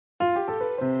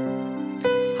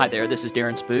Hi there, this is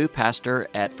Darren Spoo, pastor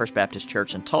at First Baptist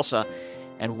Church in Tulsa,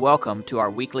 and welcome to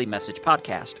our weekly message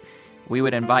podcast. We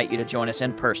would invite you to join us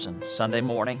in person Sunday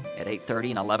morning at 8:30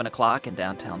 and 11 o'clock in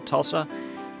downtown Tulsa,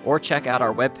 or check out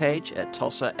our webpage at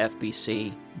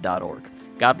tulsafbc.org.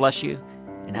 God bless you,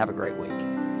 and have a great week.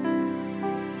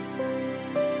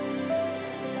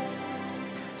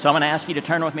 So I'm going to ask you to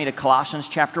turn with me to Colossians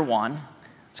chapter 1.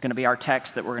 It's going to be our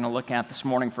text that we're going to look at this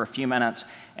morning for a few minutes.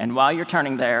 And while you're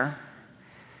turning there,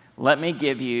 let me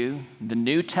give you the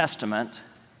New Testament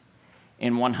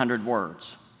in 100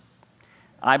 words.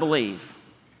 I believe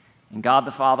in God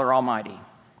the Father Almighty,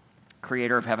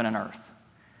 creator of heaven and earth.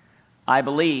 I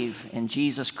believe in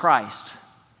Jesus Christ,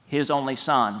 his only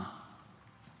Son,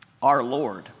 our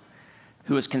Lord,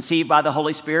 who was conceived by the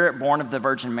Holy Spirit, born of the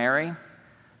Virgin Mary,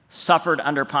 suffered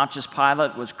under Pontius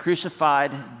Pilate, was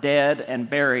crucified, dead, and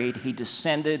buried. He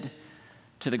descended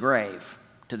to the grave,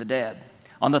 to the dead.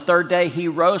 On the third day, he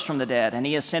rose from the dead, and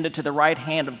he ascended to the right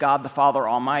hand of God the Father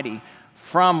Almighty,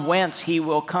 from whence he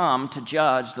will come to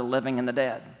judge the living and the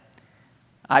dead.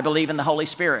 I believe in the Holy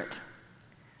Spirit,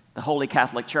 the Holy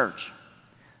Catholic Church,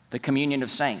 the communion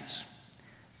of saints,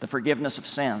 the forgiveness of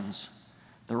sins,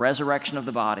 the resurrection of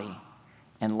the body,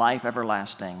 and life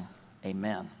everlasting.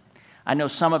 Amen. I know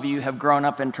some of you have grown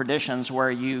up in traditions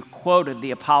where you quoted the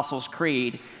Apostles'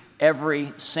 Creed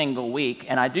every single week,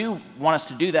 and I do want us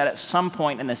to do that at some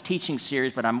point in this teaching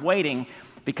series, but I'm waiting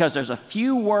because there's a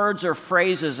few words or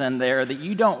phrases in there that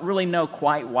you don't really know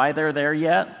quite why they're there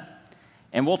yet,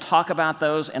 and we'll talk about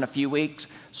those in a few weeks.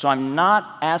 So I'm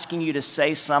not asking you to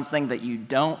say something that you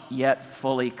don't yet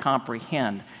fully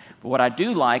comprehend. But what I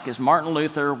do like is Martin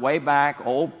Luther, way back,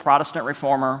 old Protestant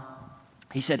reformer,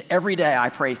 he said, every day I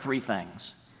pray three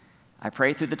things. I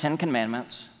pray through the Ten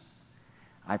Commandments,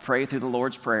 I pray through the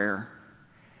Lord's Prayer,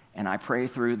 and I pray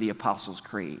through the Apostles'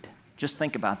 Creed. Just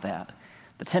think about that.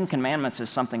 The Ten Commandments is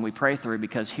something we pray through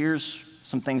because here's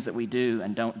some things that we do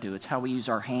and don't do. It's how we use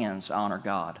our hands to honor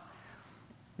God.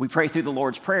 We pray through the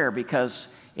Lord's Prayer because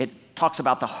it talks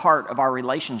about the heart of our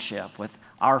relationship with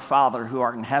our Father who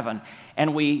art in heaven.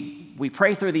 And we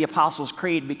pray through the Apostles'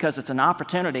 Creed because it's an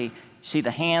opportunity. See,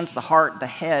 the hands, the heart, the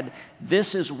head,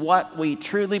 this is what we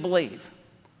truly believe.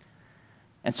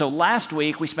 And so last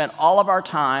week, we spent all of our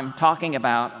time talking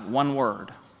about one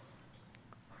word,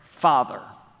 Father.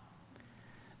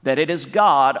 That it is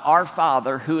God, our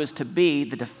Father, who is to be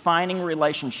the defining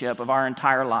relationship of our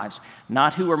entire lives.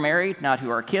 Not who we're married, not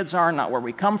who our kids are, not where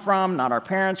we come from, not our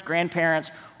parents, grandparents,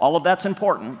 all of that's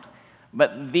important.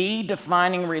 But the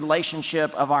defining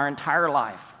relationship of our entire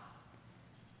life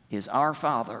is our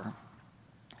Father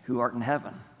who art in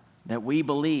heaven, that we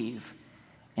believe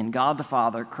in God the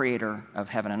Father, creator of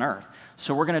heaven and earth.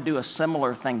 So we're going to do a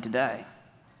similar thing today.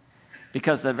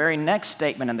 Because the very next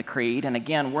statement in the creed, and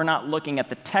again, we're not looking at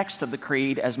the text of the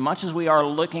creed as much as we are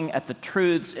looking at the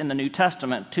truths in the New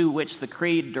Testament to which the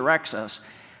creed directs us.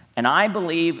 And I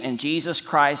believe in Jesus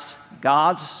Christ,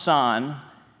 God's Son,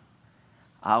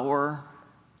 our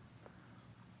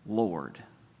Lord.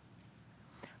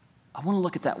 I want to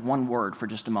look at that one word for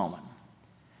just a moment.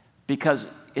 Because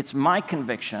it's my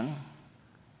conviction,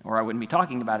 or I wouldn't be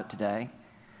talking about it today,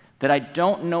 that I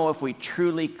don't know if we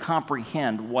truly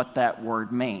comprehend what that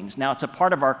word means. Now, it's a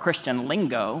part of our Christian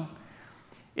lingo.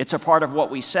 It's a part of what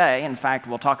we say. In fact,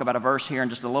 we'll talk about a verse here in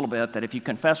just a little bit, that if you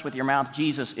confess with your mouth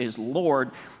Jesus is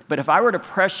Lord, but if I were to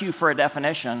press you for a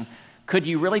definition, could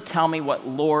you really tell me what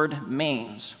Lord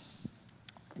means?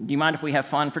 Do you mind if we have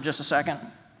fun for just a second?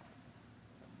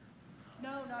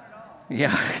 No, not at all.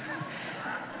 Yeah.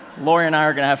 Lori and I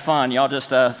are going to have fun. Y'all just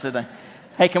sit there.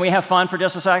 Hey, can we have fun for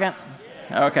just a second?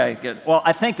 Yeah. Okay, good. Well,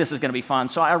 I think this is going to be fun.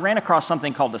 So I ran across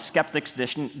something called the Skeptics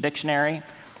Dictionary.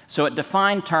 So it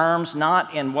defined terms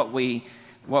not in what we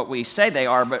say they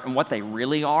are, but in what they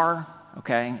really are.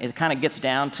 Okay, it kind of gets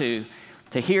down to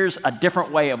here's a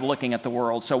different way of looking at the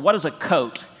world. So what is a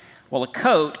coat? Well, a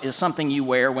coat is something you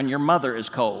wear when your mother is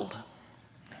cold.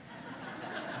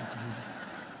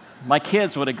 My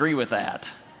kids would agree with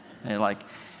that. They're like,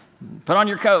 put on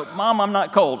your coat. Mom, I'm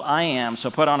not cold. I am, so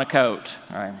put on a coat.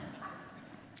 All right.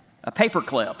 A paper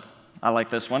clip. I like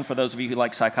this one for those of you who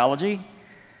like psychology.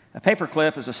 A paper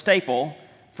clip is a staple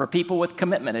for people with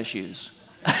commitment issues.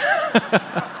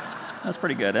 That's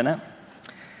pretty good, isn't it?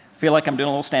 I feel like I'm doing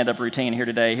a little stand-up routine here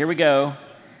today. Here we go.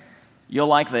 You'll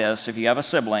like this if you have a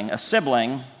sibling. A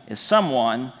sibling is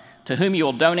someone to whom you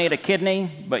will donate a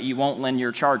kidney, but you won't lend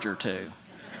your charger to.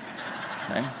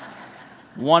 Okay?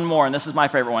 One more, and this is my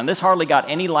favorite one. This hardly got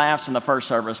any laughs in the first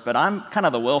service, but I'm kind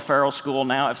of the Will Ferrell school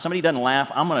now. If somebody doesn't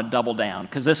laugh, I'm going to double down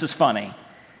because this is funny.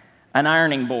 An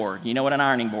ironing board. You know what an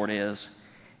ironing board is?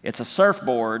 It's a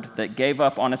surfboard that gave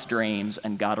up on its dreams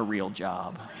and got a real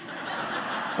job.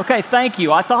 Okay, thank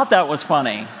you. I thought that was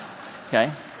funny.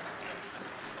 Okay.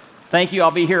 Thank you.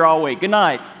 I'll be here all week. Good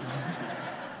night.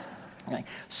 Okay.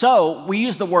 So we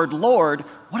use the word Lord.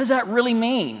 What does that really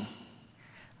mean?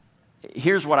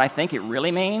 Here's what I think it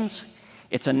really means.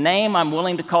 It's a name I'm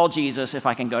willing to call Jesus if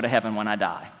I can go to heaven when I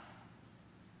die.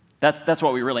 That's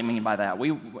what we really mean by that.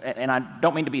 And I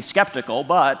don't mean to be skeptical,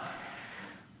 but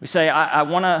we say, I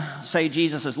want to say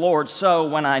Jesus is Lord, so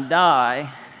when I die,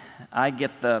 I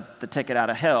get the ticket out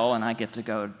of hell and I get to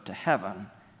go to heaven.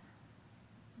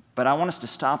 But I want us to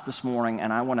stop this morning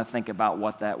and I want to think about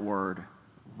what that word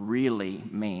really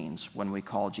means when we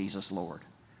call Jesus Lord.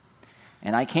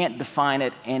 And I can't define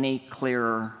it any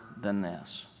clearer than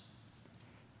this.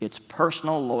 It's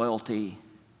personal loyalty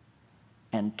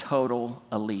and total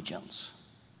allegiance.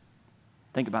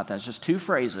 Think about that. It's just two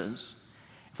phrases.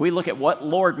 If we look at what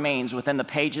Lord means within the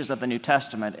pages of the New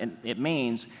Testament, it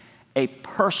means a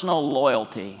personal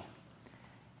loyalty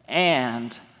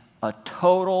and a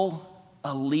total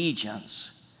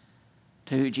allegiance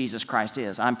to who Jesus Christ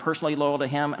is. I'm personally loyal to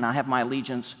him, and I have my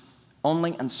allegiance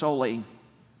only and solely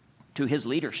to his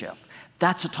leadership.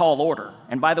 That's a tall order.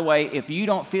 And by the way, if you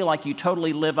don't feel like you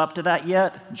totally live up to that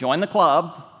yet, join the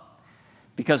club,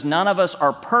 because none of us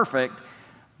are perfect.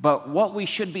 But what we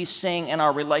should be seeing in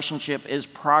our relationship is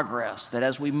progress, that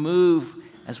as we move,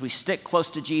 as we stick close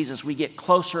to Jesus, we get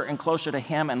closer and closer to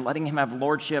him and letting him have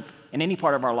lordship in any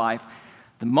part of our life.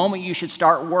 The moment you should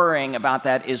start worrying about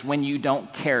that is when you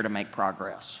don't care to make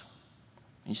progress.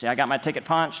 You say, I got my ticket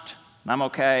punched, and I'm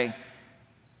okay.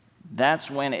 That's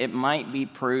when it might be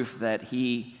proof that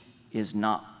he is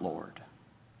not Lord.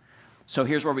 So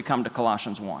here's where we come to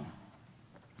Colossians 1.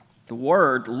 The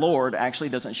word Lord actually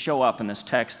doesn't show up in this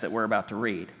text that we're about to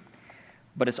read,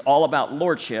 but it's all about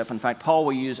lordship. In fact, Paul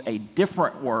will use a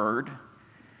different word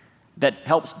that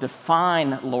helps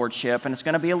define lordship, and it's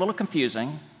going to be a little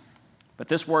confusing, but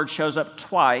this word shows up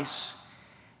twice,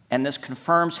 and this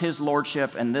confirms his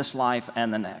lordship in this life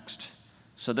and the next.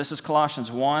 So this is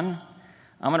Colossians 1.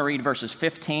 I'm going to read verses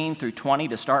 15 through 20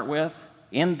 to start with.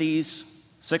 In these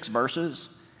 6 verses,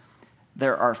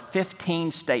 there are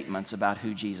 15 statements about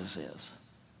who Jesus is.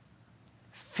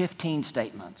 15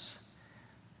 statements.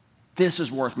 This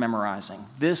is worth memorizing.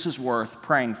 This is worth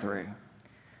praying through.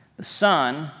 The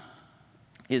Son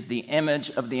is the image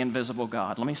of the invisible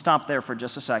God. Let me stop there for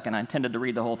just a second. I intended to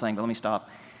read the whole thing, but let me stop.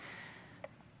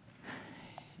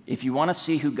 If you want to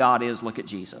see who God is, look at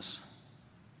Jesus.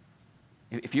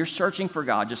 If you're searching for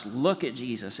God, just look at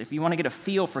Jesus. If you want to get a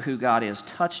feel for who God is,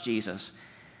 touch Jesus.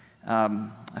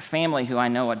 A family who I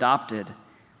know adopted,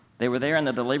 they were there in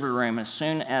the delivery room. As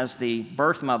soon as the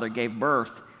birth mother gave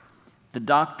birth, the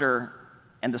doctor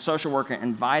and the social worker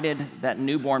invited that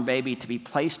newborn baby to be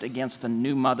placed against the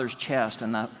new mother's chest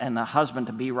and the husband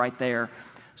to be right there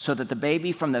so that the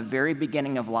baby from the very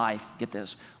beginning of life, get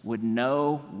this, would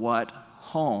know what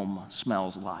home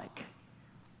smells like.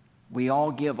 We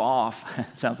all give off,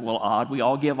 it sounds a little odd, we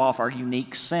all give off our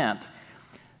unique scent.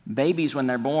 Babies, when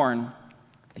they're born,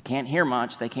 they can't hear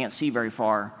much, they can't see very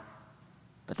far,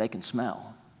 but they can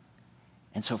smell.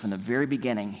 And so from the very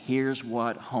beginning, here's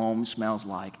what home smells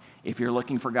like. If you're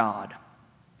looking for God,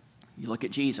 you look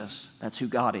at Jesus. That's who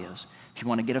God is. If you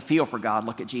want to get a feel for God,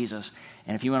 look at Jesus.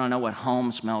 And if you want to know what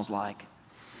home smells like,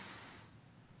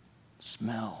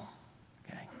 smell.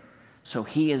 Okay. So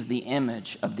he is the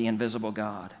image of the invisible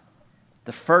God,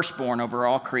 the firstborn over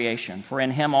all creation. For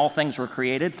in him all things were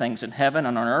created, things in heaven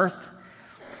and on earth,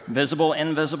 visible,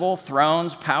 invisible,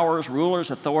 thrones, powers,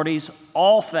 rulers, authorities,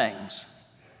 all things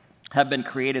have been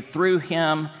created through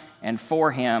him and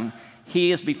for him.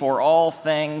 He is before all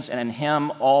things, and in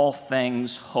him all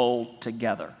things hold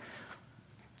together.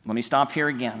 Let me stop here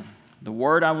again. The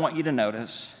word I want you to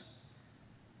notice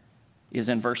is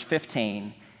in verse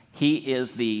 15. He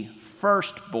is the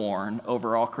firstborn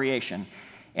over all creation.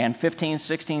 And 15,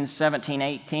 16, 17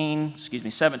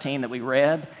 that we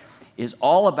read is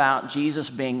all about Jesus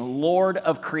being Lord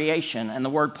of creation. And the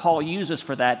word Paul uses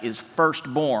for that is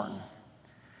firstborn.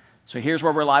 So here's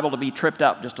where we're liable to be tripped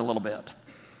up just a little bit.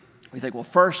 We think, well,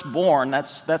 firstborn,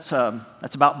 that's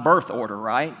about birth order,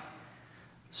 right?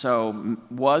 So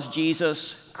was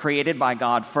Jesus created by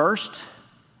God first?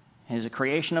 He's a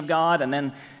creation of God, and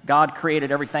then God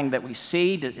created everything that we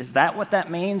see. Is that what that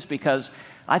means? Because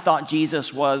I thought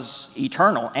Jesus was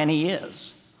eternal, and he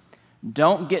is.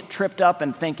 Don't get tripped up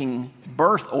in thinking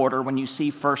birth order when you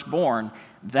see firstborn.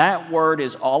 That word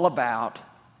is all about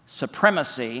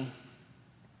supremacy,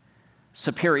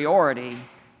 superiority,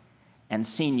 and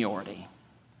seniority.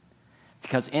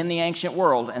 Because in the ancient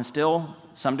world, and still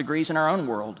some degrees in our own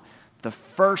world, the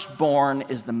firstborn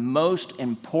is the most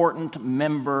important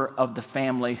member of the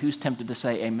family. Who's tempted to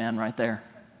say amen right there?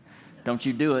 Don't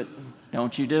you do it.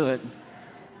 Don't you do it.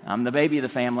 I'm the baby of the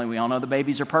family. We all know the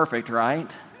babies are perfect,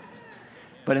 right?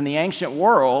 But in the ancient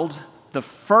world, the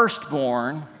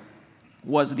firstborn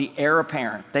was the heir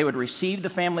apparent. They would receive the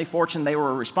family fortune. They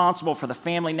were responsible for the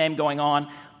family name going on.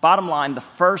 Bottom line, the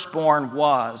firstborn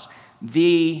was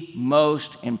the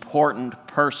most important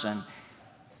person.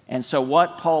 And so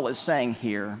what Paul is saying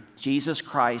here, Jesus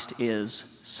Christ is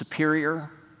superior.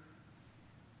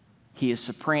 He is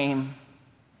supreme.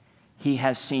 He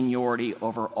has seniority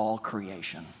over all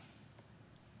creation.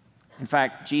 In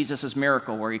fact, Jesus'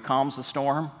 miracle where he calms the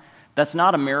storm, that's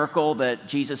not a miracle that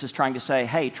Jesus is trying to say,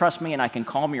 hey, trust me and I can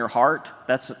calm your heart.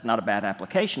 That's not a bad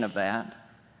application of that.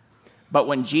 But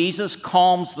when Jesus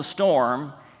calms the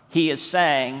storm, he is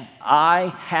saying,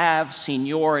 I have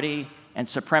seniority and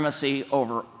supremacy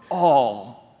over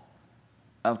all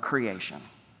of creation.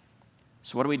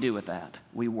 So what do we do with that?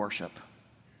 We worship.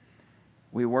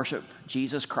 We worship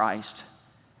Jesus Christ,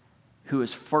 who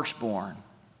is firstborn,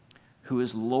 who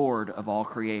is Lord of all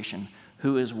creation,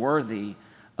 who is worthy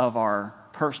of our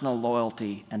personal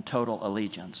loyalty and total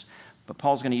allegiance. But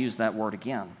Paul's going to use that word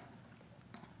again.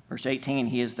 Verse 18,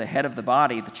 he is the head of the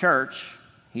body, the church.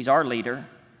 He's our leader.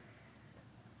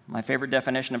 My favorite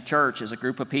definition of church is a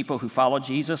group of people who follow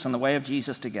Jesus and the way of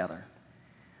Jesus together.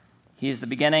 He is the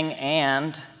beginning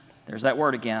and, there's that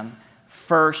word again,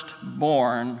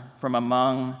 firstborn from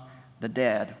among the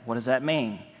dead. What does that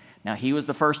mean? Now, he was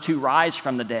the first to rise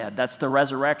from the dead. That's the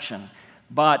resurrection.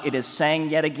 But it is saying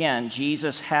yet again,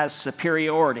 Jesus has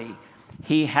superiority.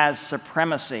 He has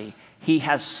supremacy. He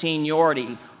has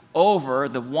seniority over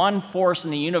the one force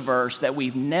in the universe that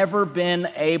we've never been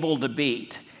able to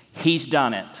beat. He's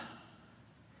done it.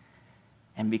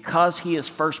 And because he is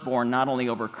firstborn not only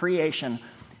over creation,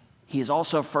 he is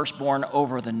also firstborn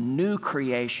over the new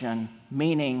creation,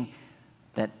 meaning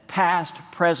that past,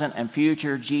 present, and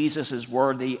future, Jesus is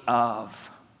worthy of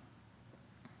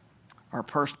our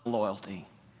personal loyalty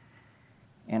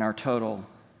and our total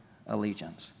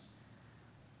allegiance.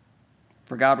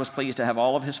 For God was pleased to have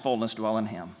all of his fullness dwell in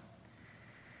him,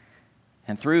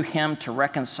 and through him to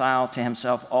reconcile to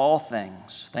himself all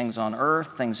things, things on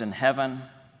earth, things in heaven,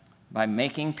 by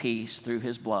making peace through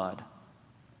his blood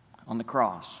on the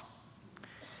cross.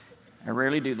 I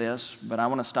rarely do this, but I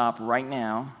want to stop right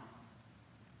now,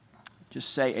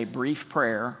 just say a brief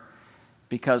prayer,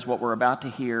 because what we're about to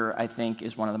hear, I think,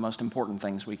 is one of the most important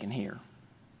things we can hear.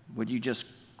 Would you just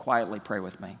quietly pray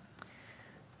with me?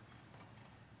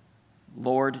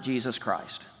 Lord Jesus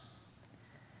Christ,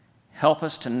 help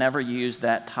us to never use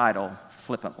that title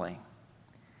flippantly.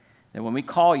 That when we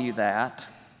call you that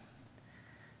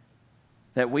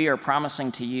we are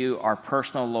promising to you our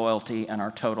personal loyalty and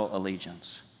our total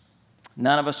allegiance.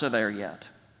 None of us are there yet.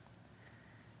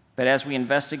 But as we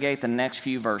investigate the next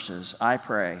few verses, I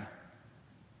pray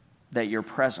that your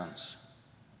presence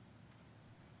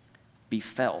be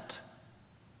felt,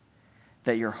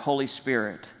 that your Holy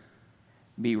Spirit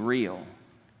be real,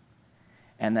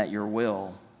 and that your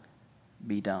will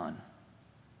be done.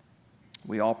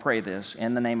 We all pray this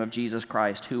in the name of Jesus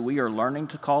Christ, who we are learning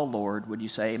to call Lord. Would you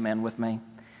say amen with me?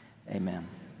 Amen.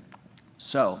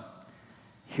 So,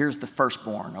 here's the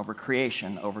firstborn over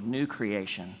creation, over new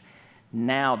creation.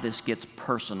 Now this gets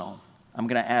personal. I'm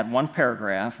going to add one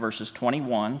paragraph, verses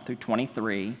 21 through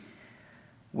 23.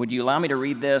 Would you allow me to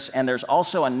read this? And there's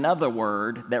also another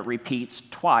word that repeats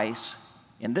twice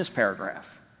in this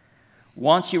paragraph.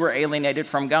 Once you were alienated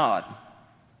from God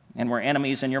and were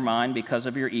enemies in your mind because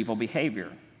of your evil behavior.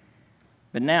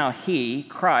 But now he,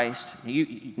 Christ,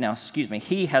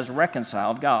 he has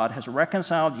reconciled, God has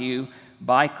reconciled you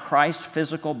by Christ's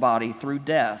physical body through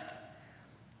death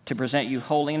to present you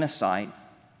holy in his sight,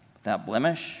 without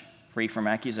blemish, free from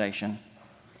accusation,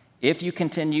 if you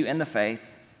continue in the faith,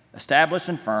 established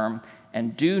and firm,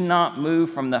 and do not move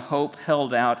from the hope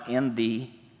held out in the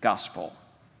gospel.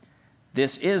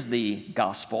 This is the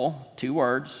gospel, two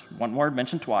words, one word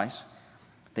mentioned twice,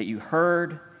 that you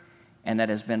heard and that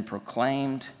has been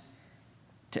proclaimed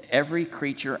to every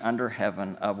creature under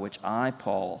heaven, of which I,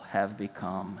 Paul, have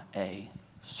become a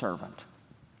servant.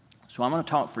 So I'm going to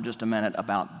talk for just a minute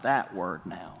about that word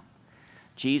now.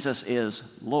 Jesus is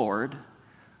Lord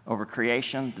over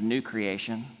creation, the new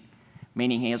creation,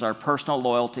 meaning he is our personal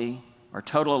loyalty, our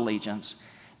total allegiance.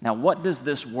 Now, what does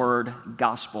this word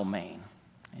gospel mean?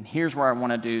 And here's where I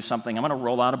want to do something. I'm going to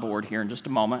roll out a board here in just a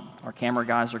moment. Our camera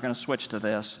guys are going to switch to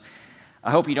this.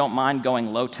 I hope you don't mind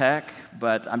going low tech,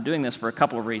 but I'm doing this for a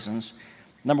couple of reasons.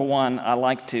 Number one, I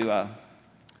like to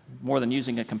More than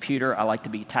using a computer, I like to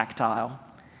be tactile.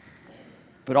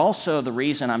 But also the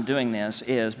reason I'm doing this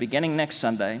is beginning next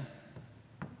Sunday,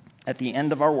 at the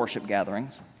end of our worship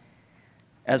gatherings,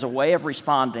 as a way of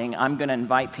responding, I'm going to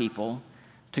invite people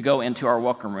to go into our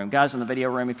welcome room. Guys in the video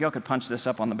room, if y'all could punch this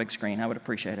up on the big screen, I would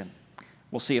appreciate it.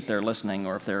 We'll see if they're listening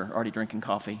or if they're already drinking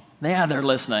coffee. Yeah, they're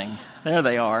listening. There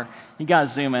they are. You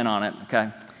guys zoom in on it, okay?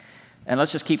 And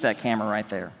let's just keep that camera right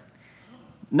there.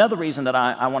 Another reason that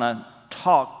I want to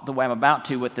talk the way I'm about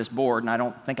to with this board, and I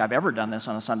don't think I've ever done this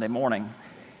on a Sunday morning,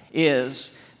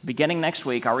 is beginning next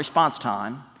week, our response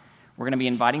time, we're going to be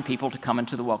inviting people to come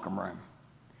into the welcome room.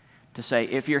 To say,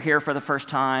 if you're here for the first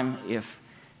time, if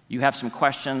you have some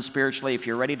questions spiritually, if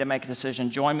you're ready to make a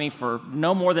decision, join me for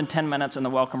no more than 10 minutes in the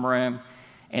welcome room.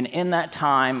 And in that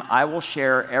time, I will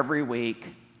share every week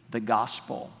the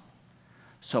gospel.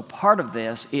 So part of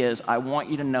this is I want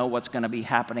you to know what's going to be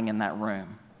happening in that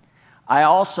room. I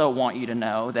also want you to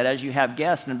know that as you have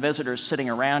guests and visitors sitting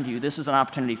around you, this is an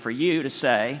opportunity for you to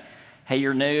say, hey,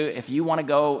 you're new. If you want to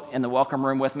go in the welcome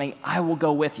room with me, I will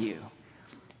go with you.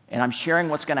 And I'm sharing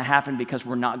what's going to happen because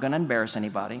we're not going to embarrass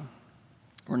anybody.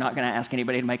 We're not going to ask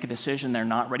anybody to make a decision they're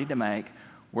not ready to make.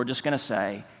 We're just going to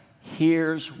say,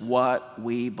 here's what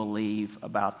we believe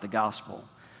about the gospel.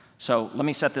 So let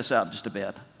me set this up just a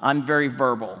bit. I'm very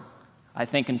verbal. I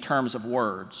think in terms of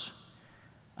words.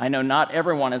 I know not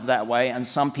everyone is that way, and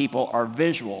some people are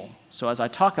visual. So as I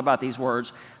talk about these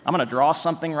words, I'm going to draw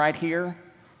something right here.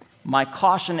 My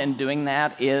caution in doing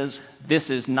that is this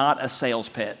is not a sales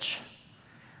pitch.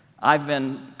 I've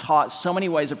been taught so many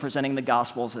ways of presenting the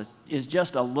Gospels that is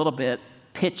just a little bit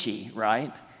pitchy,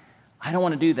 right? I don't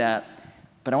want to do that,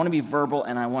 but I want to be verbal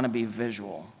and I want to be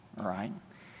visual, all right?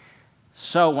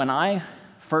 So when I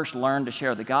first learned to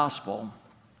share the gospel,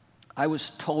 I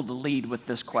was told to lead with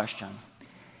this question.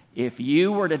 If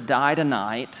you were to die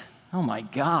tonight, oh my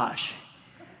gosh,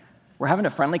 we're having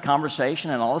a friendly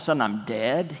conversation and all of a sudden I'm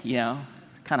dead,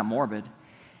 kind of morbid.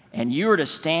 And you were to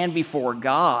stand before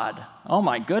God, oh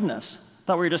my goodness, I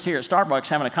thought we were just here at Starbucks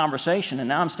having a conversation and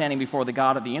now I'm standing before the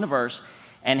God of the universe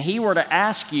and he were to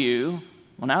ask you,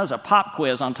 well now there's a pop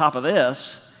quiz on top of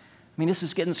this, this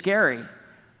is getting scary.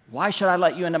 Why should I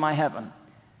let you into my heaven?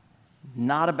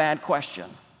 Not a bad question.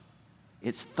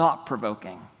 It's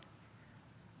thought-provoking,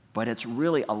 but it's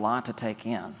really a lot to take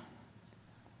in.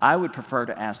 I would prefer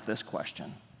to ask this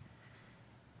question.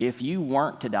 If you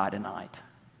weren't to die tonight,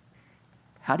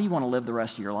 how do you want to live the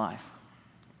rest of your life?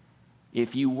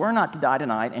 If you were not to die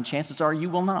tonight, and chances are you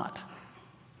will not,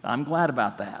 I'm glad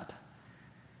about that.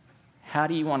 How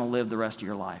do you want to live the rest of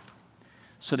your life?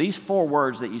 So these 4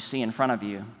 words that you see in front of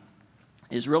you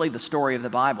is really the story of the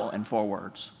Bible in 4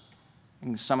 words. You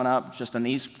can sum it up just in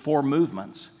these 4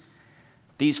 movements.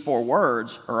 These 4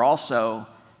 words are also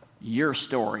your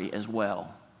story as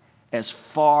well, as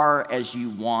far as you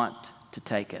want to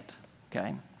take it,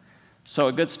 okay? So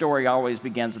a good story always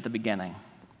begins at the beginning.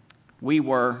 We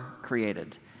were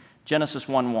created. Genesis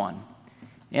 1:1.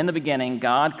 In the beginning,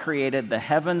 God created the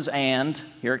heavens and,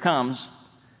 here it comes,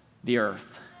 the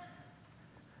earth.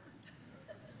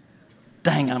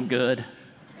 Dang, I'm good.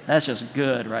 That's just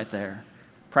good right there.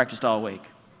 Practiced all week.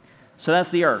 So that's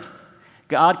the earth.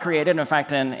 God created, in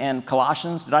fact, in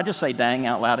Colossians, did I just say dang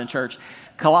out loud in church?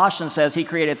 Colossians says he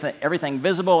created everything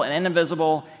visible and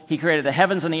invisible. He created the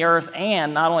heavens and the earth,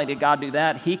 and not only did God do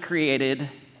that, he created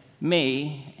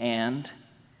me and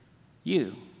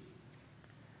you.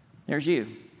 There's you.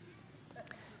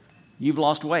 You've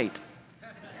lost weight.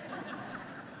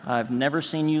 I've never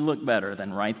seen you look better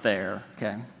than right there,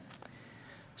 okay?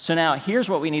 So now, here's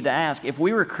what we need to ask. If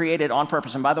we were created on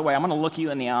purpose, and by the way, I'm going to look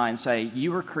you in the eye and say,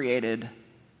 you were created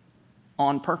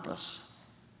on purpose.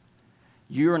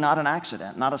 You are not an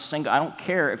accident, not a single, I don't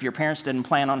care if your parents didn't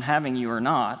plan on having you or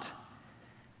not.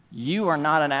 You are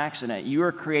not an accident. You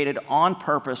are created on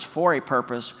purpose for a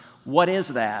purpose. What is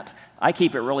that? I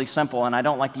keep it really simple, and I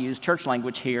don't like to use church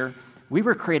language here. We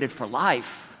were created for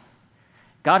life.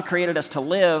 God created us to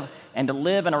live and to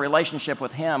live in a relationship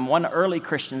with him. One early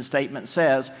Christian statement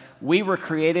says, we were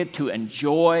created to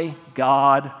enjoy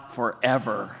God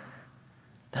forever.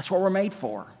 That's what we're made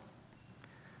for.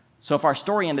 So if our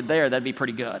story ended there, that'd be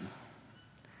pretty good.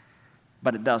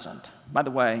 But it doesn't. By the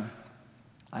way,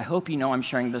 I hope you know I'm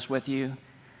sharing this with you,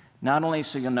 not only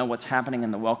so you'll know what's happening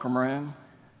in the welcome room,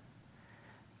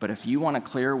 but if you want a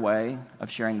clear way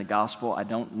of sharing the gospel, I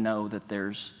don't know that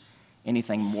there's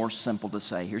anything more simple to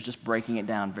say. Here's just breaking it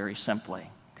down very simply,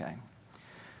 okay?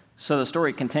 So the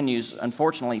story continues.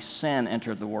 Unfortunately, sin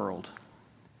entered the world.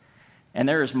 And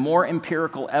there is more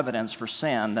empirical evidence for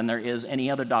sin than there is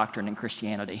any other doctrine in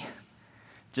Christianity.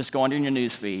 Just go into your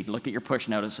news feed, look at your push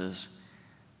notices.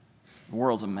 The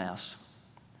world's a mess.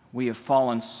 We have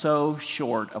fallen so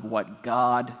short of what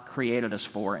God created us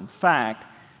for. In fact,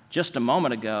 just a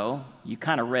moment ago, you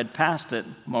kind of read past it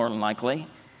more than likely.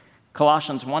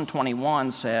 Colossians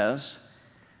 1:21 says,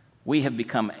 we have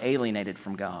become alienated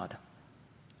from God.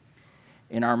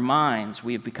 In our minds,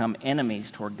 we have become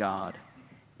enemies toward God.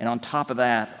 And on top of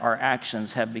that, our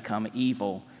actions have become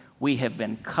evil. We have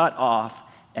been cut off,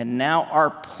 and now our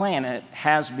planet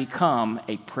has become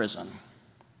a prison.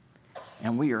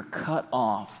 And we are cut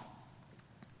off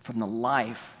from the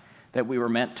life that we were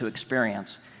meant to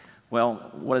experience.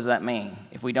 Well, what does that mean?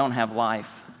 If we don't have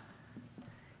life,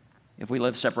 if we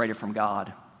live separated from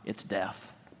God, it's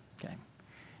death. Okay.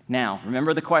 Now,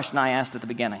 remember the question I asked at the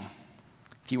beginning.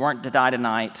 If you weren't to die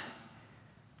tonight,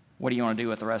 what do you want to do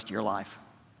with the rest of your life?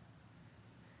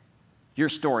 Your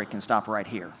story can stop right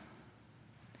here.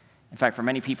 In fact, for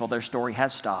many people, their story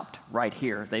has stopped right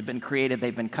here. They've been created,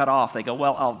 they've been cut off. They go,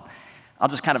 well, I'll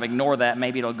just kind of ignore that.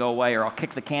 Maybe it'll go away, or I'll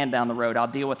kick the can down the road. I'll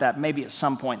deal with that maybe at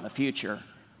some point in the future.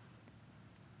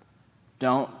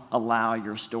 Don't allow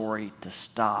your story to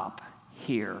stop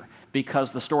here,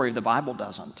 because the story of the Bible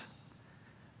doesn't.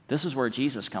 This is where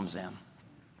Jesus comes in.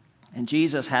 And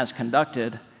Jesus has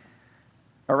conducted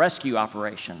a rescue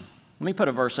operation. Let me put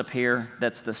a verse up here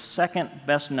that's the second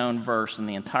best known verse in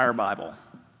the entire Bible.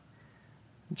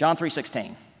 John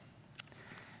 3:16.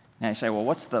 Now you say, well,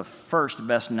 what's the first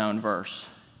best known verse?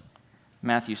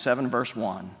 Matthew 7, verse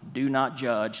 1. Do not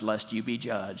judge lest you be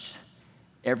judged.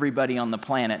 Everybody on the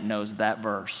planet knows that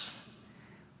verse.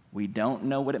 We don't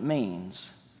know what it means,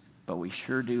 but we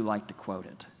sure do like to quote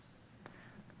it.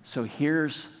 So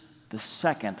here's the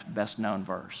second best known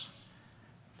verse.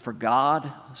 For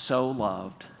God so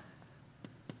loved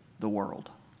the world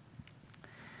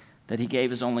that he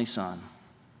gave his only Son,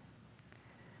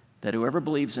 that whoever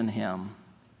believes in him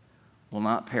will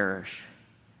not perish,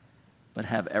 but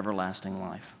have everlasting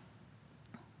life.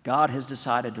 God has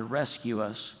decided to rescue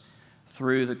us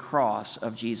through the cross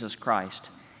of Jesus Christ.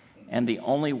 And the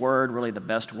only word, really the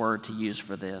best word to use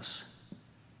for this,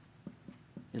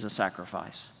 is a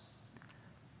sacrifice.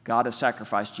 God has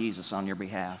sacrificed Jesus on your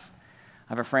behalf.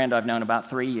 I have a friend I've known about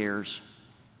 3 years,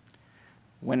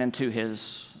 went into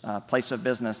his place of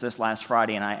business this last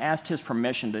Friday, and I asked his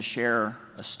permission to share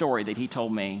a story that he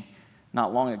told me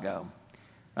not long ago.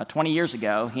 About 20 years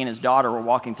ago, he and his daughter were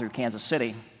walking through Kansas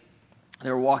City. They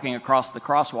were walking across the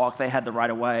crosswalk. They had the right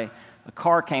of way. A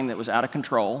car came that was out of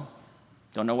control.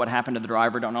 Don't know what happened to the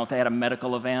driver. Don't know if they had a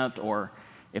medical event or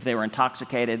if they were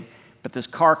intoxicated. But this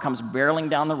car comes barreling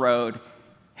down the road,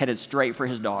 headed straight for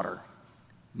his daughter.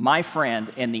 My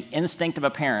friend, in the instinct of a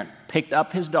parent, picked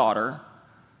up his daughter,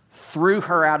 threw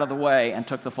her out of the way, and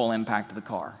took the full impact of the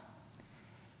car.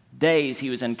 Days he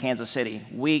was in Kansas City.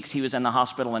 Weeks he was in the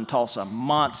hospital in Tulsa.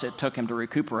 Months it took him to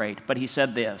recuperate. But he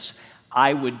said this,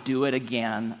 I would do it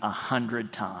again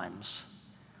 100 times.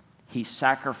 He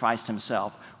sacrificed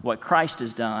himself. What Christ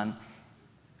has done,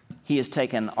 he has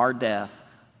taken our death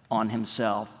on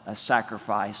himself, a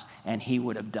sacrifice, and he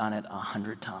would have done it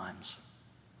 100 times.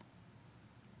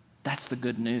 That's the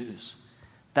good news.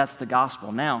 That's the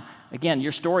gospel. Now, again,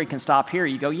 your story can stop here.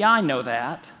 You go, yeah, I know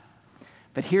that.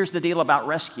 But here's the deal about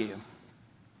rescue.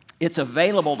 It's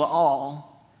available to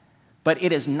all, but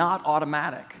it is not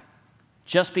automatic.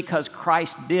 Just because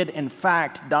Christ did, in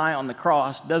fact, die on the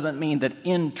cross doesn't mean that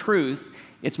in truth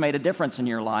it's made a difference in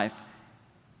your life.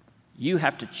 You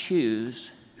have to choose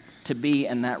to be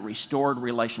in that restored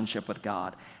relationship with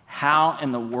God. How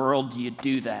in the world do you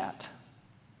do that?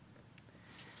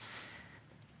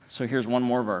 So here's one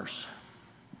more verse.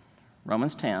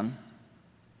 Romans 10,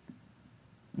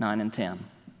 9 and 10.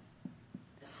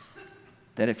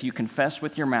 That if you confess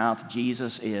with your mouth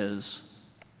Jesus is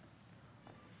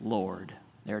Lord,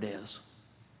 there it is.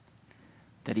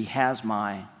 That he has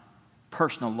my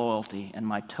personal loyalty and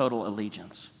my total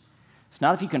allegiance. It's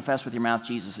not if you confess with your mouth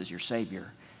Jesus is your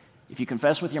Savior. If you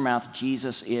confess with your mouth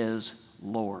Jesus is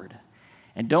Lord.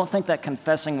 And don't think that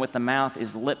confessing with the mouth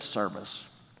is lip service.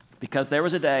 Because there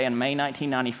was a day in May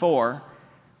 1994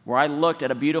 where I looked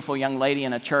at a beautiful young lady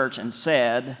in a church and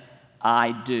said,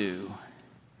 I do.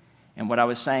 And what I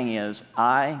was saying is,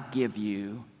 I give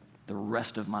you the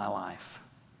rest of my life.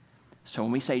 So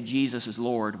when we say Jesus is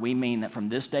Lord, we mean that from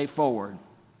this day forward,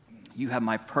 you have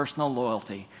my personal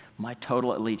loyalty, my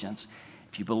total allegiance.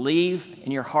 If you believe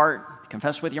in your heart,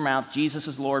 confess with your mouth, Jesus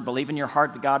is Lord, believe in your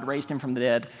heart that God raised him from the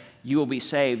dead, you will be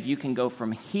saved. You can go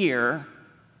from here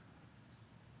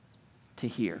to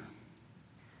here,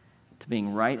 to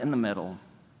being right in the middle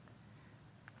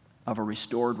of a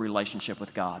restored relationship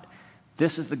with God.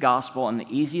 This is the gospel in the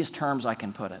easiest terms I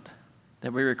can put it,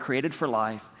 that we were created for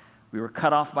life, We were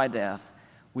cut off by death.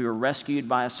 We were rescued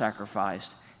by a sacrifice.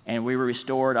 And we were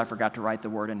restored. I forgot to write the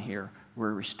word in here.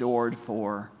 We're restored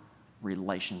for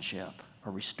relationship, a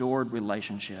restored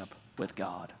relationship with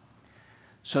God.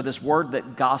 So this word,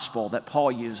 that gospel that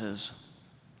Paul uses,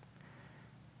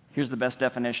 here's the best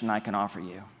definition I can offer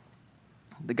you.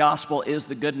 The gospel is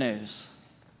the good news.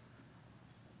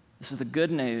 This is the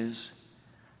good news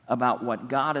about what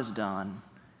God has done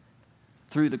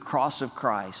through the cross of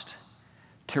Christ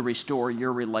to restore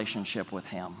your relationship with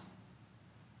Him.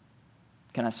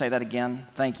 Can I say that again?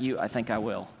 Thank you. I think I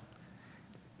will.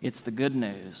 It's the good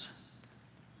news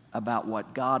about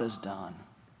what God has done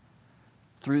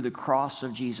through the cross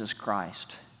of Jesus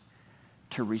Christ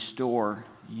to restore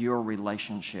your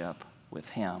relationship with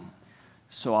Him.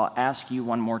 So I'll ask you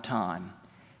one more time.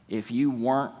 If you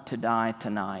weren't to die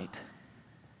tonight,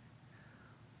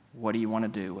 what do you want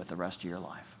to do with the rest of your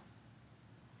life?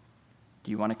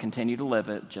 Do you want to continue to live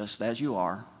it just as you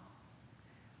are?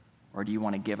 Or do you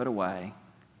want to give it away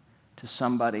to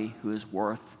somebody who is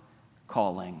worth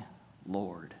calling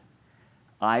Lord?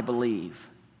 I believe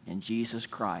in Jesus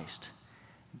Christ,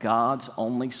 God's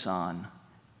only Son,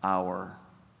 our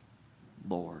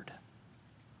Lord.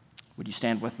 Would you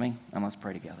stand with me and let's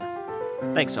pray together?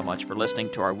 Thanks so much for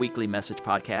listening to our weekly message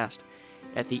podcast.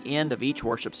 At the end of each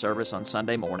worship service on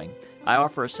Sunday morning, I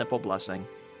offer a simple blessing,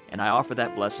 and I offer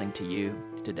that blessing to you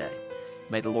today.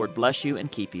 May the Lord bless you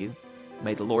and keep you.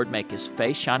 May the Lord make His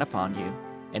face shine upon you,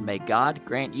 and may God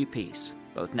grant you peace,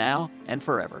 both now and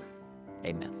forever.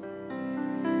 Amen.